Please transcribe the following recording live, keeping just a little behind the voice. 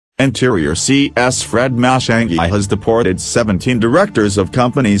Interior CS Fred matiang'i has deported 17 directors of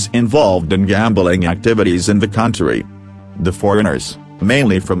companies involved in gambling activities in the country. The foreigners,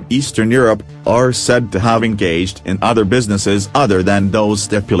 mainly from Eastern Europe, are said to have engaged in other businesses other than those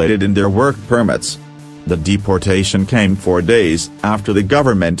stipulated in their work permits. The deportation came 4 days after the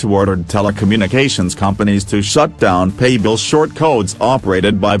government ordered telecommunications companies to shut down pay-bill short codes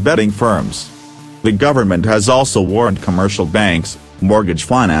operated by betting firms. The government has also warned commercial banks, mortgage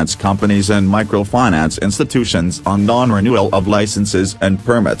finance companies and microfinance institutions on non-renewal of licenses and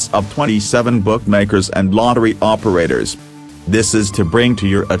permits of 27 bookmakers and lottery operators. This is to bring to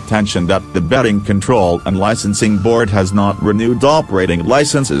your attention that the Betting Control and Licensing Board has not renewed operating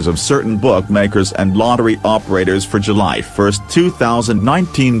licenses of certain bookmakers and lottery operators for July 1,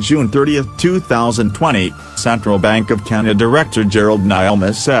 2019 June 30, 2020, Central Bank of Canada Director Gerald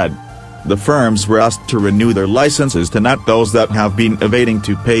Nielma said. The firms were asked to renew their licenses to net those that have been evading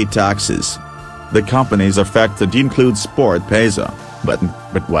to pay taxes. The companies affected include SportPesa,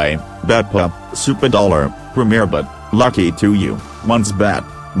 Betway, BetPa, SuperDollar, PremierBet, Lucky2U, OnesBet,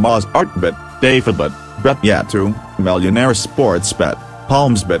 MazArtBet, DavidBet, BetYet2, Millionaire Sportsbet,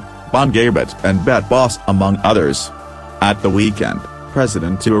 PalmsBet, BonGaybet and BetBoss among others. At the weekend,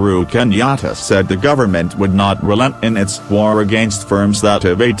 President Uhuru Kenyatta said the government would not relent in its war against firms that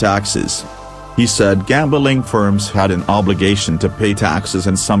evade taxes. He said gambling firms had an obligation to pay taxes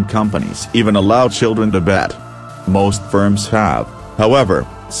and some companies even allow children to bet. Most firms have, however,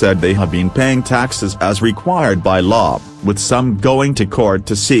 said they have been paying taxes as required by law, with some going to court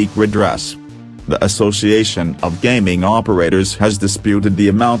to seek redress. The Association of Gaming Operators has disputed the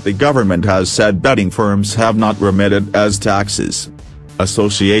amount the government has said betting firms have not remitted as taxes.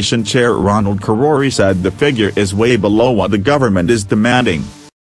 Association Chair Ronald Karori said the figure is way below what the government is demanding.